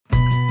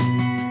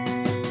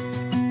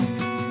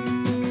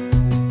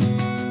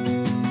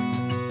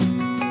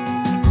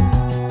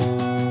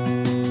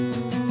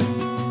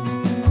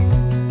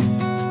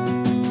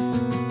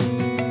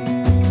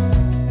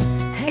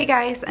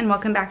guys, and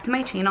welcome back to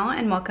my channel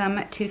and welcome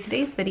to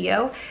today's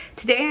video.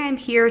 Today I'm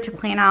here to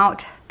plan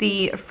out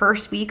the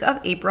first week of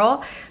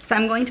April. So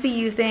I'm going to be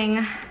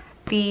using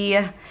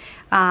the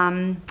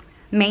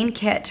main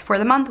kit for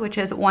the month, which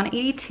is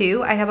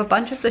 182. I have a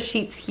bunch of the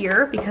sheets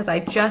here because I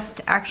just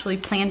actually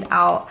planned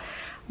out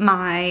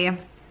my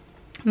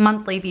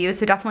monthly view,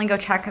 so definitely go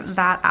check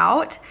that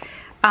out.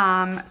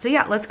 So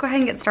yeah, let's go ahead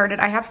and get started.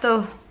 I have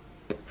the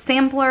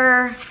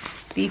sampler,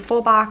 the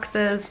full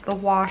boxes, the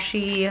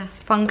washi,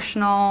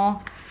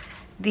 functional,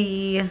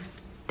 the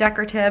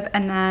decorative,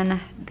 and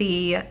then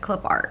the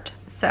clip art.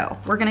 So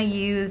we're gonna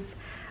use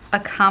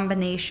a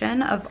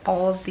combination of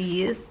all of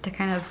these to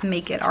kind of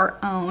make it our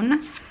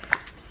own.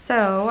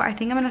 So I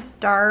think I'm gonna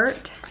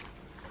start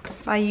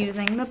by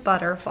using the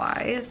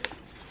butterflies.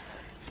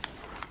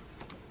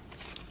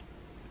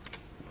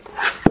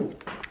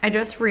 I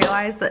just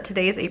realized that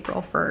today is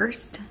April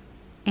 1st.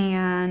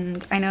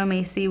 And I know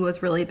Macy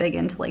was really big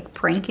into like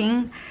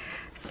pranking,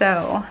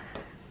 so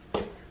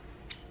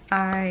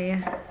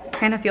I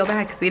kind of feel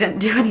bad because we didn't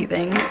do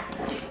anything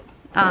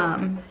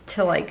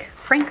to like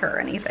prank her or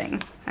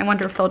anything. I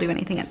wonder if they'll do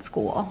anything at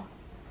school.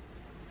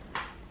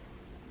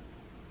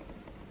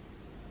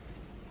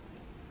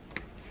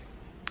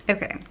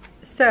 Okay,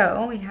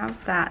 so we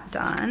have that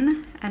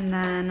done, and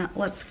then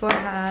let's go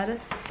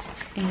ahead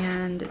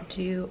and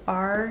do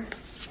our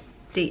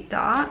date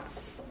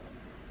dots.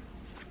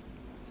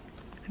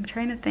 I'm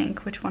trying to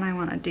think which one I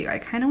want to do. I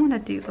kind of want to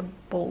do the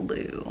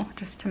blue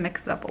just to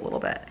mix it up a little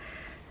bit.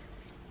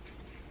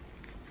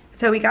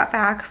 So we got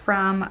back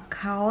from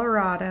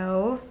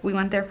Colorado. We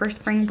went there for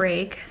spring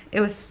break. It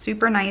was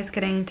super nice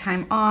getting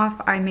time off.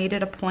 I made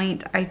it a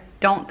point. I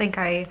don't think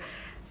I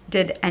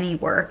did any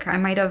work. I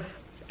might have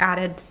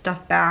added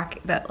stuff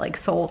back that like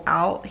sold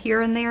out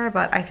here and there,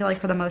 but I feel like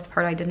for the most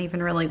part I didn't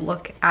even really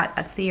look at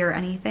Etsy or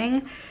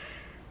anything.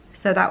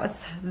 So that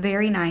was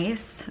very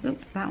nice.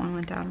 Oops, that one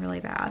went down really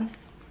bad.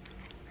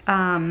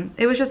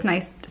 It was just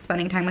nice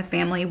spending time with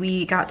family.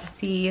 We got to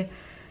see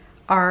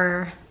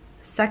our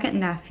second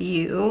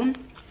nephew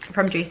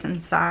from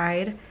Jason's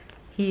side.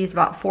 He's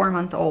about 4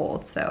 months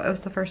old, so it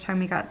was the first time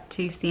we got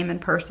to see him in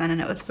person, and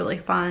it was really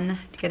fun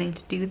getting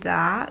to do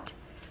that.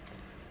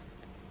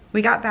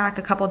 We got back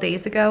a couple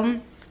days ago,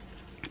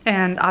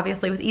 and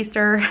obviously with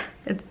Easter,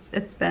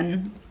 it's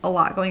been a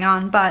lot going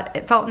on, but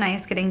it felt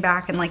nice getting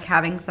back and like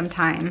having some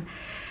time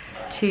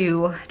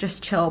to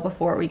just chill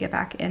before we get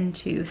back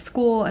into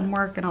school and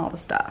work and all the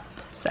stuff.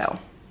 So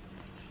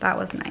that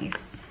was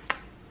nice.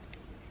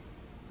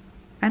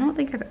 I don't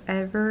think I've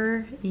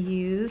ever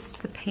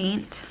used the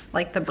paint,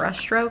 like the brush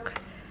stroke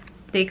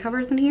day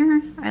covers in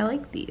here. I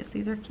like these.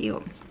 These are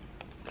cute.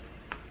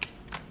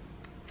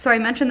 So I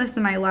mentioned this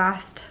in my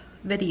last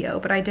video,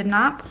 but I did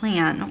not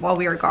plan while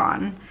we were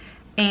gone,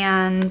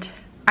 and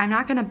I'm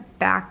not gonna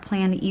back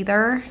plan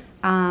either.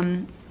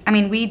 I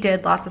mean, we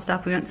did lots of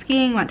stuff. We went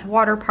skiing, went to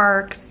water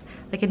parks,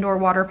 like indoor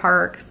water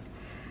parks.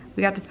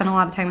 We got to spend a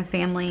lot of time with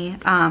family.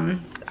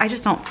 I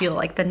just don't feel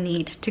like the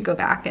need to go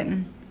back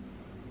and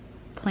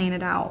plan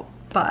it out,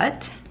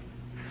 but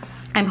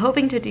I'm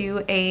hoping to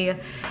do a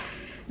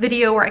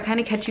video where I kind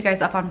of catch you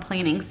guys up on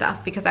planning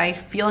stuff, because I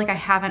feel like I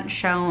haven't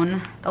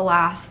shown the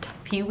last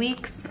few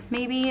weeks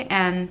maybe,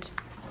 and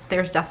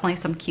there's definitely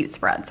some cute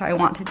spreads, so I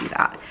want to do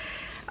that.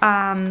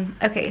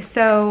 Okay,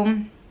 so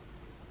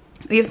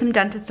we have some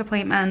dentist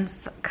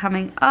appointments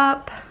coming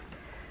up,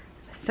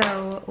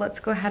 so let's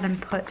go ahead and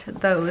put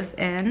those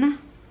in.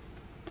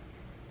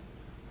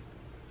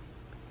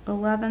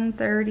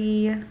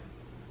 11:30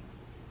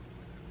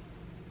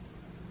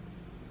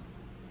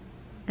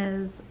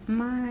 is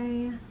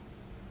my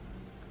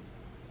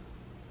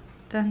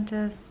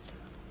dentist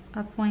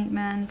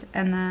appointment,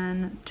 and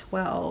then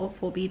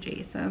 12 will be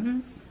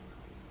Jason's.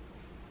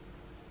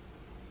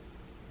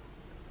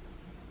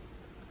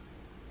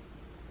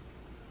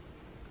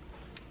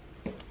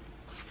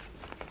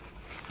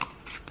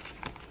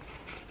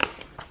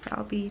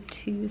 That'll be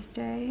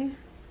Tuesday.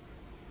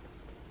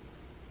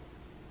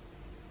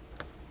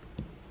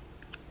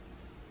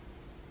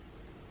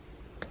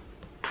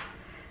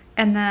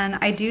 And then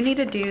I do need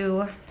to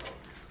do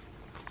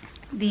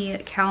the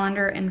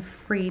calendar and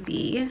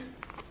freebie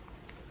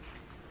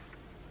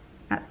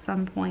at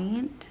some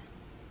point.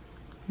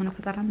 I'm gonna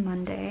put that on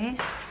Monday.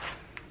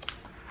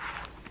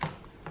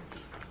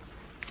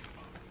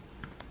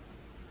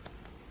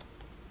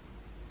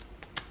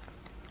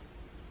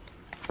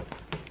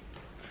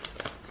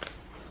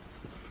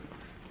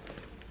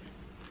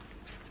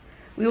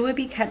 We will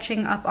be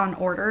catching up on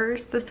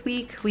orders this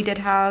week. We did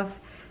have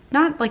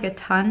not like a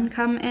ton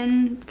come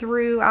in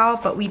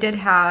throughout, but we did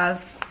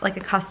have like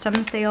a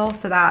custom sale,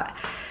 so that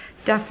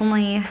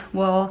definitely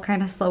will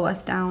kind of slow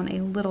us down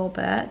a little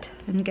bit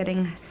in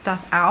getting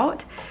stuff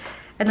out.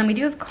 And then we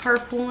do have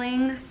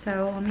carpooling,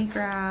 so let me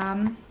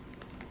grab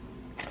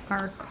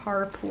our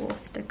carpool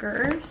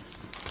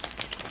stickers.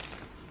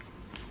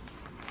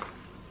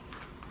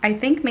 I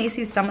think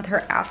Macy's done with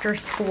her after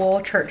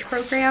school church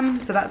program,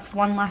 so that's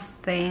one less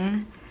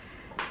thing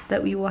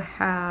that we will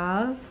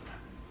have.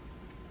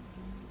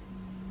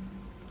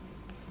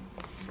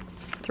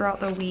 throughout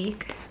the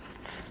week.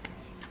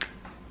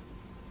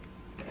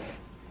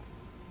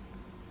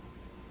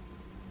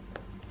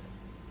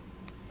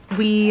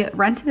 We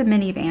rented a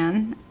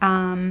minivan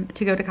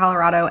to go to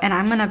Colorado, and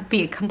I'm gonna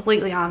be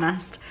completely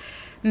honest,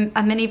 a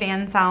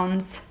minivan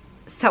sounds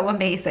so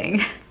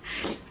amazing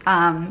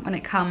when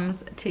it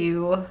comes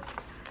to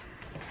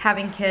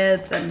having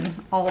kids and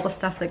all the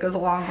stuff that goes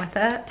along with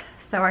it.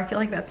 So I feel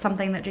like that's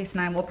something that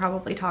Jason and I will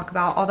probably talk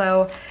about,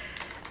 although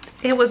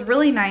it was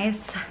really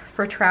nice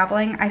for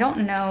traveling. I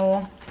don't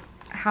know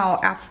how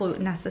absolute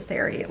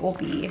necessary it will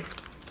be.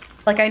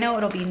 Like, I know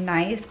it'll be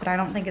nice, but I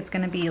don't think it's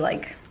gonna be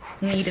like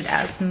needed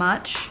as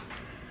much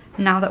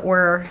now that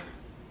we're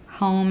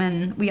home,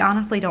 and we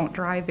honestly don't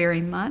drive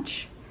very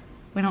much.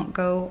 We don't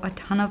go a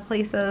ton of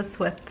places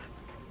with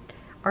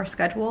our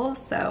schedule,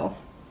 so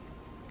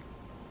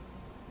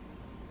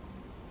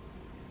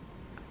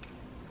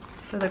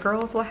the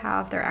girls will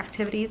have their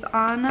activities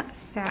on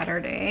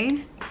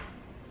Saturday.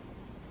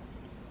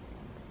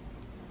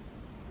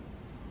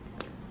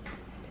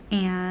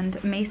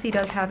 And Macy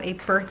does have a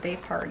birthday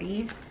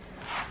party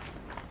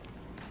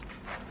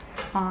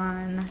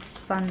on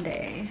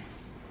Sunday.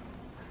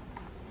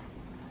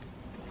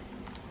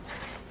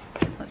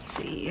 Let's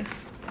see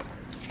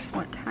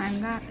what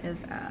time that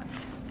is at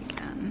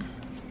again.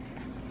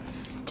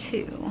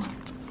 2.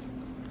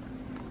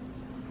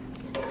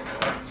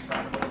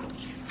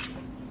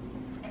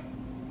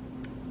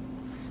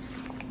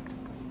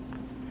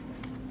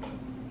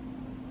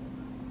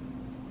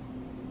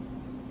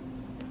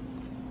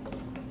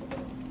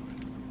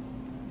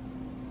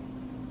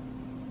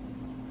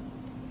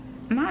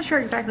 I'm not sure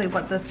exactly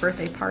what this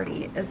birthday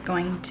party is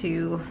going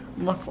to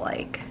look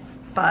like,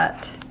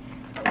 but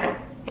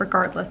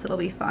regardless, it'll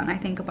be fun. I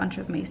think a bunch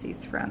of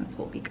Macy's friends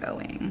will be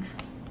going.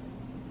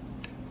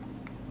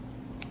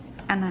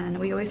 And then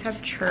we always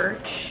have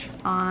church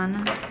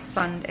on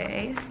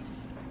Sunday.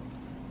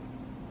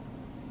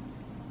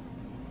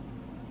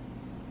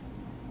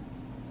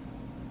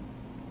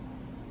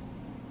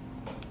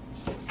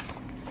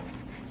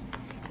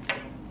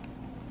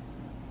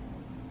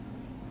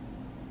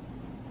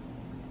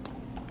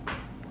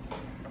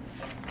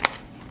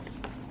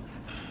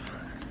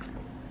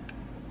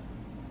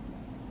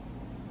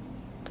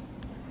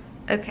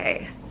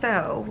 Okay,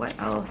 so what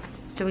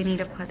else do we need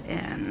to put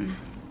in?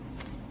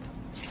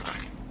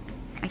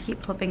 I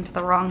keep flipping to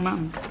the wrong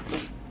month.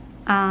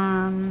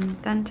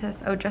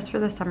 Dentist, oh, Just for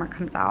the Summer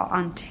comes out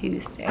on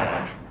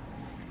Tuesday.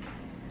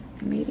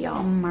 Maybe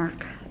I'll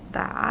mark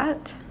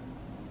that.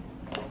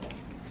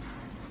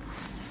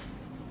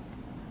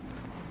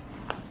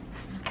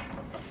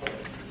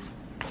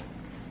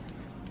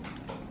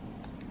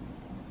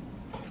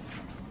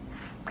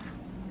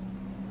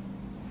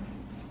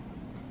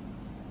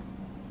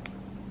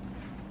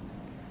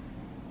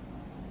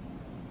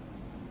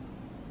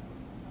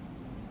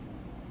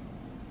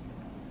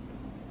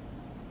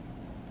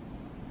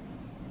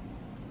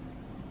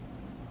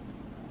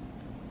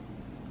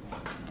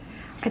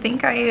 I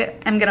think I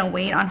am gonna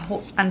wait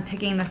on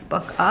picking this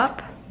book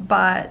up,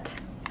 but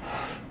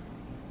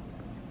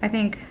I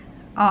think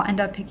I'll end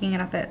up picking it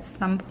up at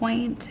some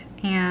point,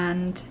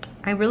 and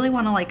I really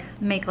want to like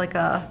make like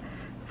a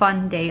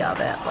fun day of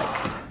it,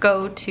 like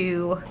go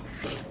to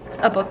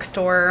a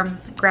bookstore,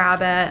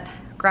 grab it,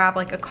 grab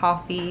like a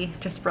coffee,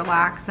 just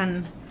relax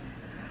and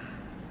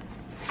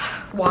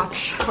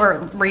watch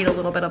or read a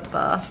little bit of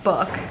the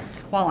book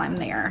while I'm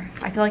there.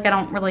 I feel like I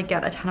don't really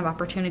get a ton of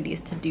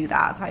opportunities to do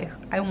that, so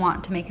I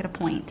want to make it a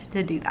point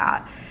to do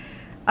that.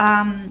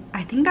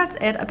 I think that's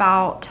it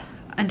about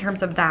in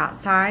terms of that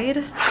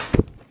side.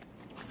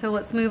 So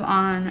let's move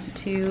on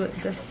to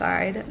this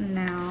side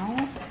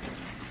now.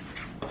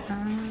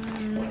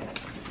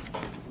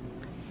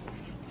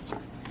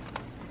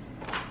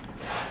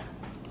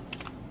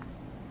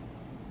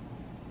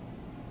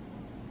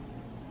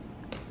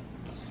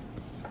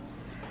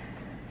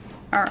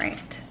 All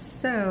right,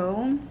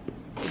 so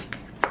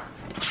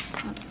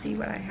let's see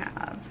what I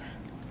have.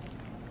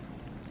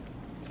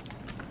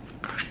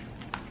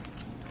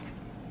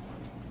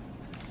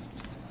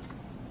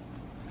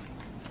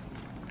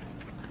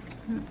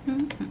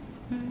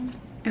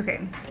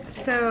 Okay,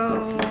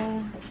 so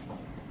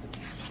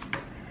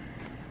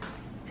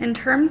in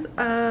terms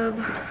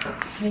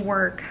of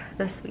work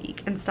this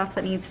week and stuff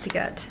that needs to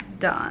get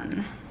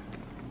done,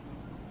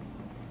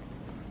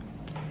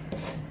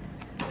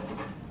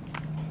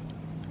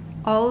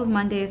 all of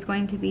Monday is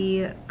going to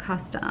be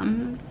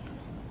customs.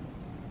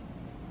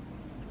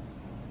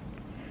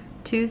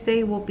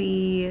 Tuesday will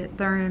be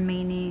the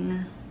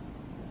remaining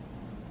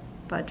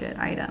budget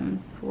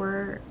items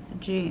for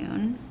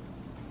June.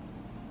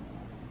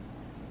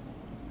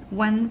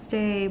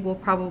 Wednesday will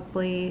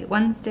probably,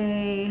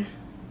 Wednesday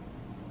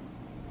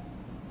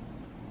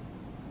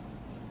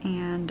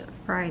and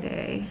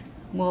Friday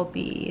will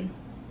be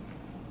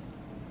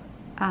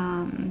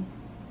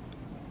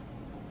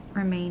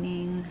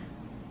remaining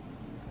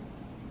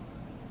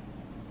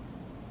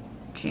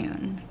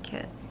June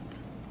kits.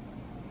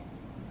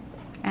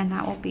 And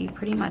that will be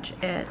pretty much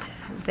it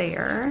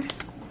there.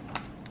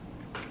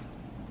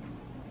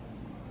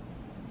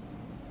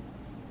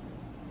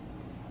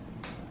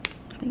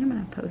 think I'm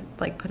gonna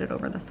put it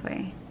over this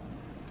way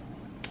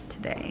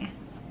today.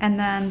 And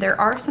then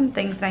there are some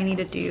things that I need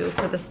to do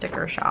for the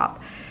sticker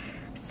shop.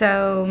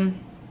 So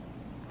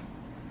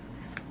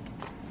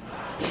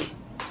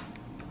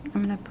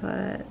I'm gonna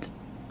put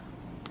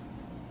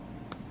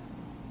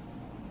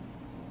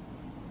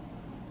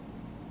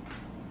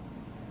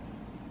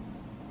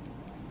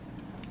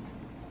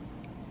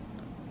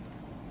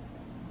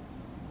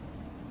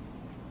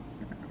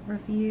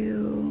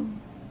review,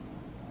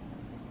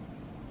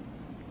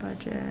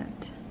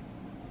 budget,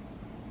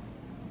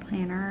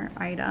 planner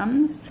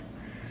items,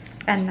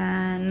 and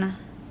then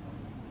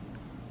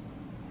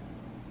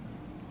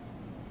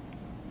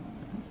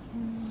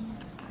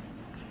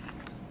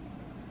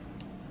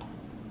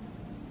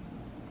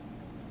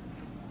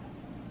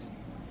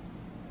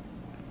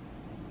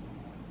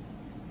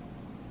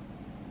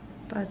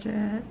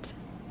budget,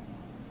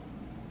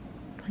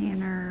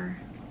 planner,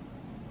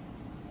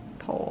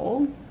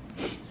 poll.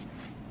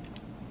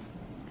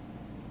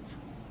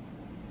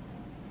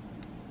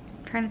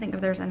 Trying to think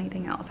if there's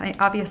anything else. I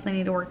obviously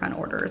need to work on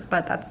orders,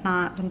 but that's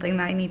not something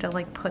that I need to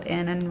like put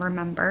in and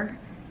remember.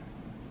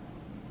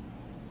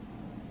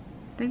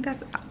 I think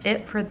that's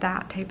it for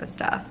that type of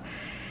stuff.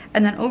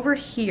 And then over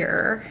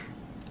here,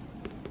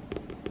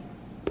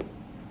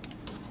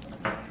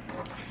 I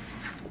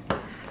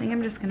think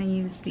I'm just gonna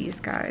use these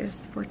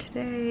guys for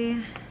today.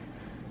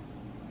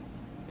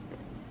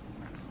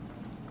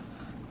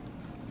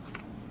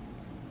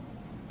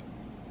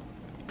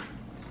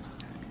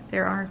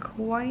 There are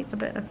quite a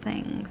bit of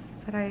things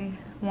that I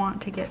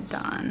want to get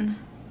done.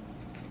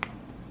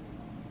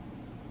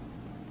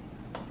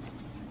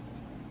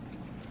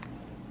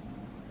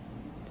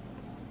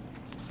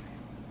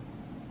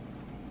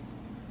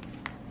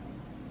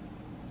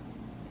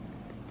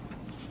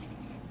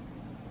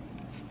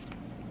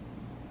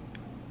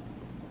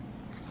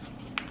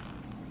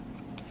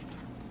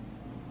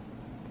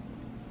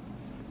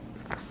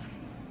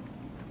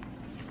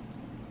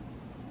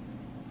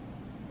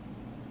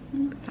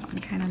 Oops, that one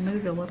kind of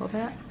moved a little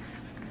bit.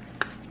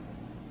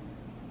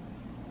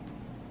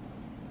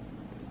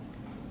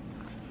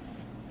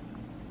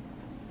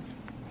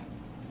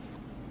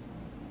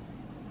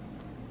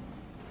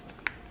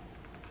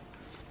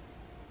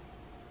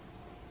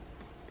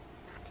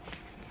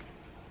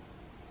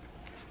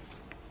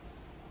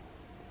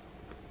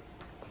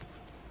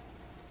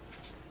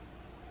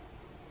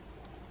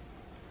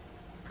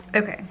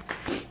 Okay,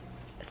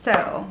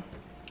 so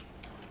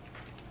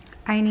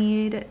I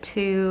need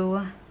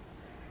to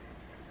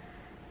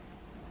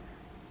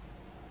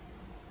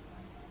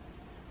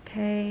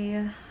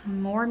pay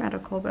more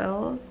medical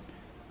bills.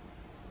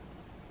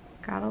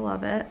 Gotta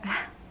love it.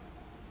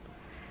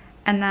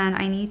 And then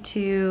I need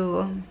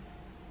to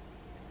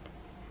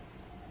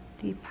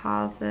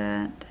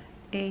deposit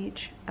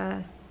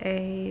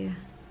HSA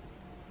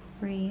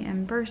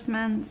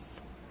reimbursements.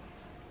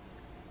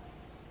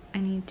 I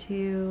need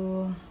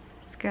to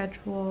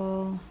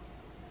schedule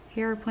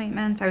hair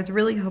appointments. I was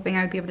really hoping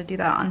I would be able to do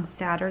that on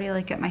Saturday,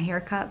 like get my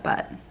hair cut,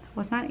 but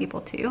was not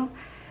able to.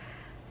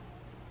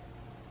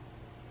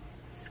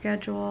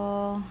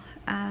 Schedule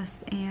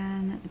S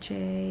and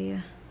J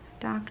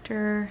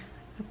doctor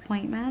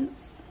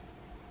appointments.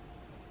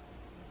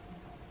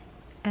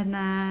 And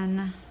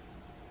then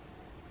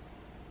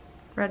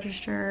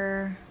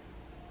register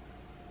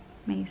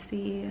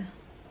Macy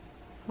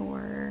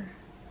for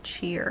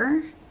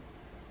cheer.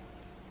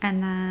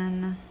 And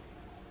then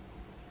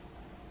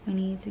we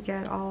need to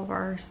get all of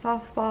our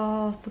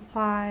softball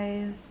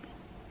supplies.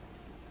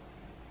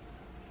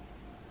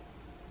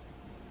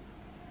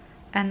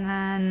 And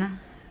then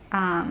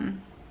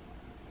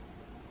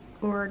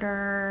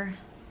order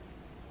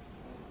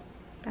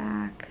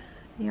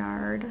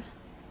backyard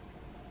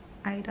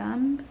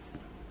items.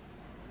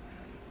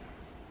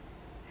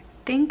 I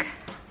think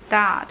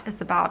that is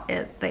about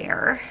it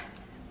there.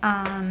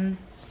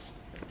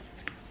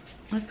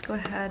 Let's go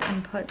ahead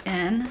and put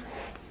in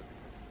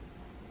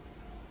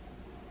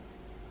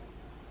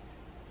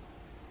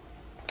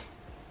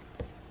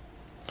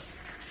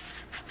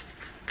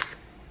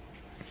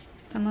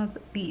some of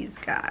these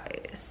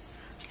guys.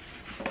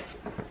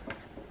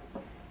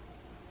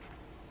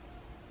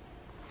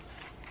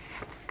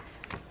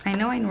 I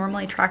know I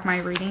normally track my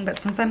reading, but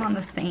since I'm on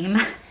the same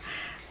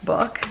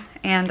book,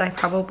 and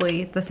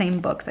the same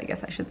books, I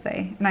guess I should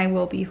say, and I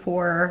will be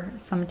for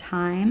some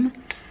time,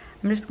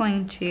 I'm just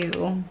going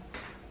to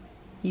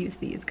use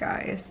these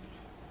guys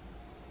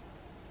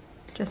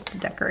just to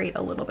decorate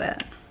a little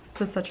bit.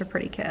 This is such a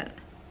pretty kit.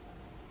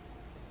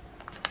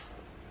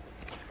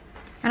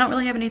 I don't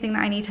really have anything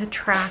that I need to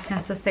track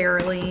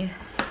necessarily.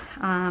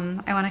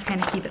 I want to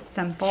kind of keep it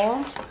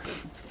simple.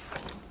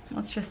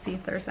 Let's just see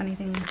if there's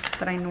anything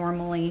that I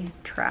normally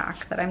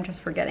track that I'm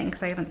just forgetting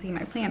because I haven't seen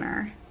my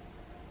planner.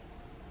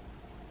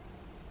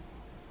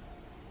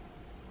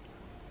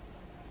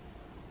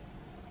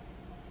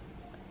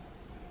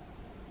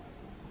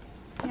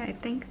 Yeah, I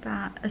think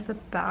that is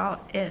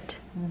about it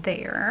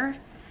there.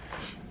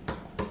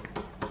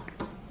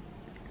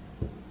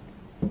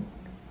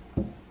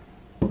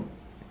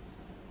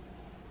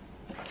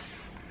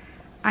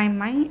 I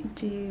might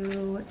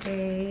do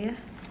a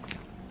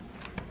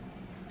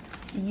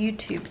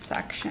YouTube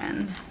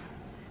section.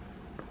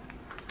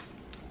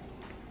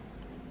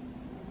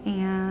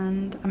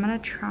 And I'm gonna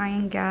try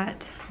and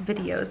get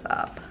videos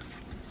up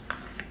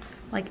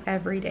like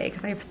every day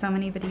because I have so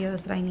many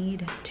videos that I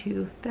need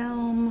to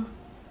film.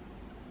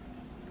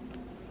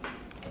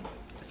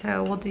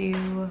 So we'll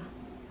do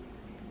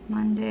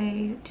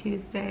Monday,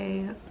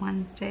 Tuesday,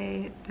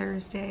 Wednesday,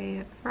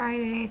 Thursday,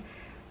 Friday.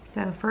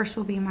 So first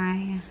will be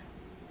my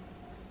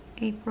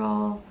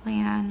April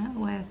plan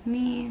with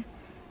me,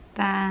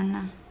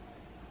 then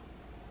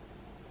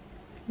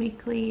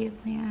weekly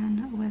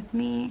plan with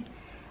me.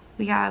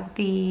 We have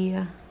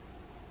the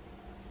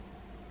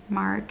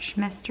March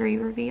mystery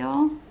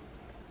reveal.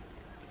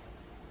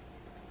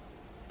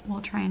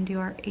 We'll try and do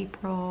our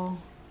April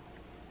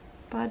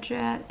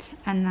budget,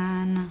 and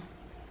then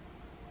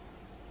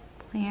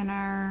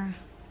planner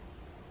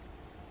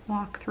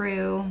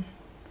walkthrough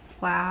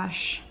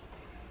slash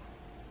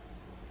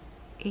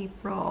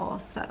April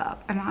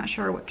setup. I'm not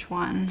sure which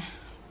one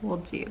we'll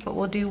do, but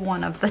we'll do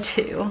one of the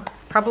two.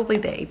 Probably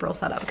the April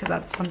setup because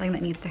that's something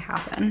that needs to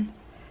happen.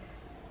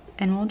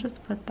 And we'll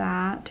just put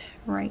that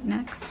right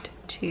next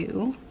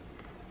to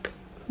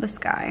the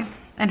sky.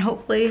 And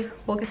hopefully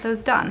we'll get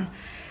those done.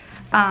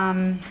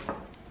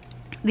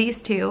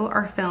 These two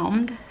are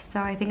filmed,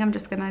 so I think I'm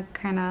just gonna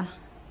kind of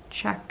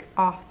check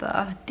off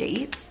the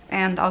dates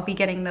and I'll be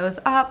getting those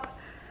up.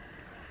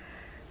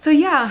 So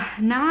yeah,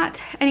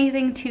 not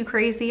anything too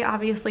crazy.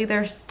 Obviously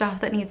there's stuff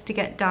that needs to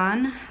get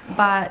done,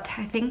 but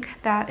I think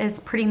that is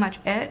pretty much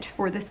it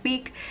for this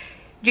week.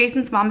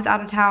 Jason's mom is out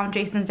of town,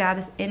 Jason's dad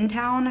is in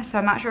town, so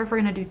I'm not sure if we're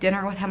gonna do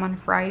dinner with him on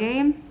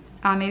Friday.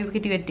 Maybe we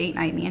could do a date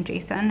night, me and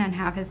Jason, and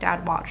have his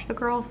dad watch the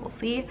girls, we'll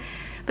see.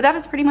 But that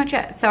is pretty much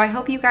it. So I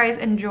hope you guys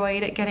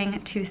enjoyed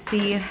getting to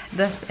see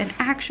this in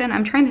action.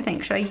 I'm trying to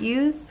think, should I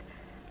use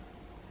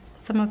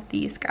some of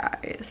these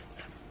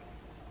guys?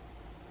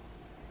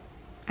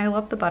 I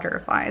love the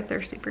butterflies,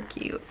 they're super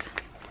cute.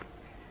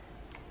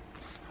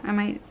 I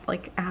might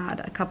like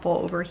add a couple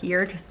over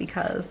here just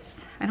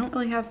because I don't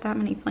really have that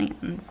many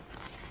plants.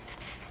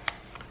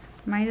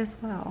 Might as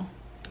well.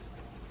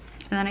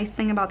 And the nice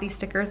thing about these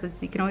stickers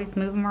is you can always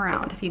move them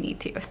around if you need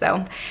to.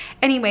 So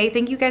anyway,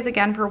 thank you guys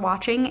again for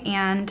watching,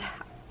 and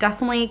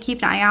definitely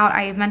keep an eye out.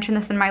 I mentioned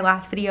this in my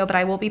last video, but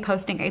I will be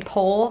posting a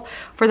poll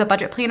for the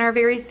budget planner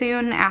very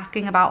soon,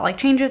 asking about like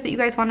changes that you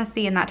guys want to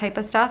see and that type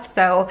of stuff.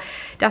 So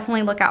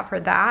definitely look out for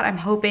that. I'm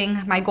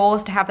hoping, my goal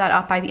is to have that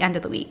up by the end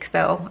of the week.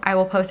 So I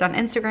will post on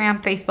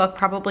Instagram, Facebook,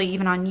 probably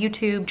even on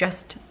YouTube,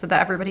 just so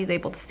that everybody's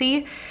able to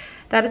see.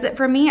 That is it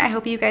for me. I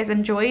hope you guys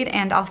enjoyed,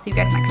 and I'll see you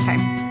guys next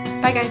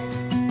time. Bye guys.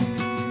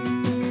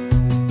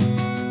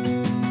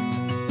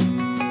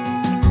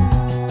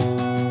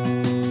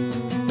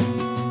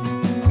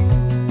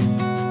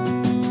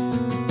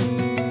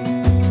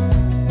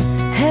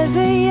 As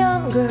a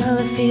young girl,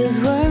 the fields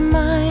were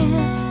mine.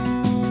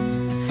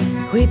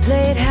 We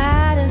played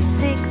hide and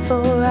seek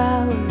for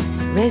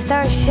hours, raised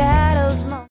our shadows.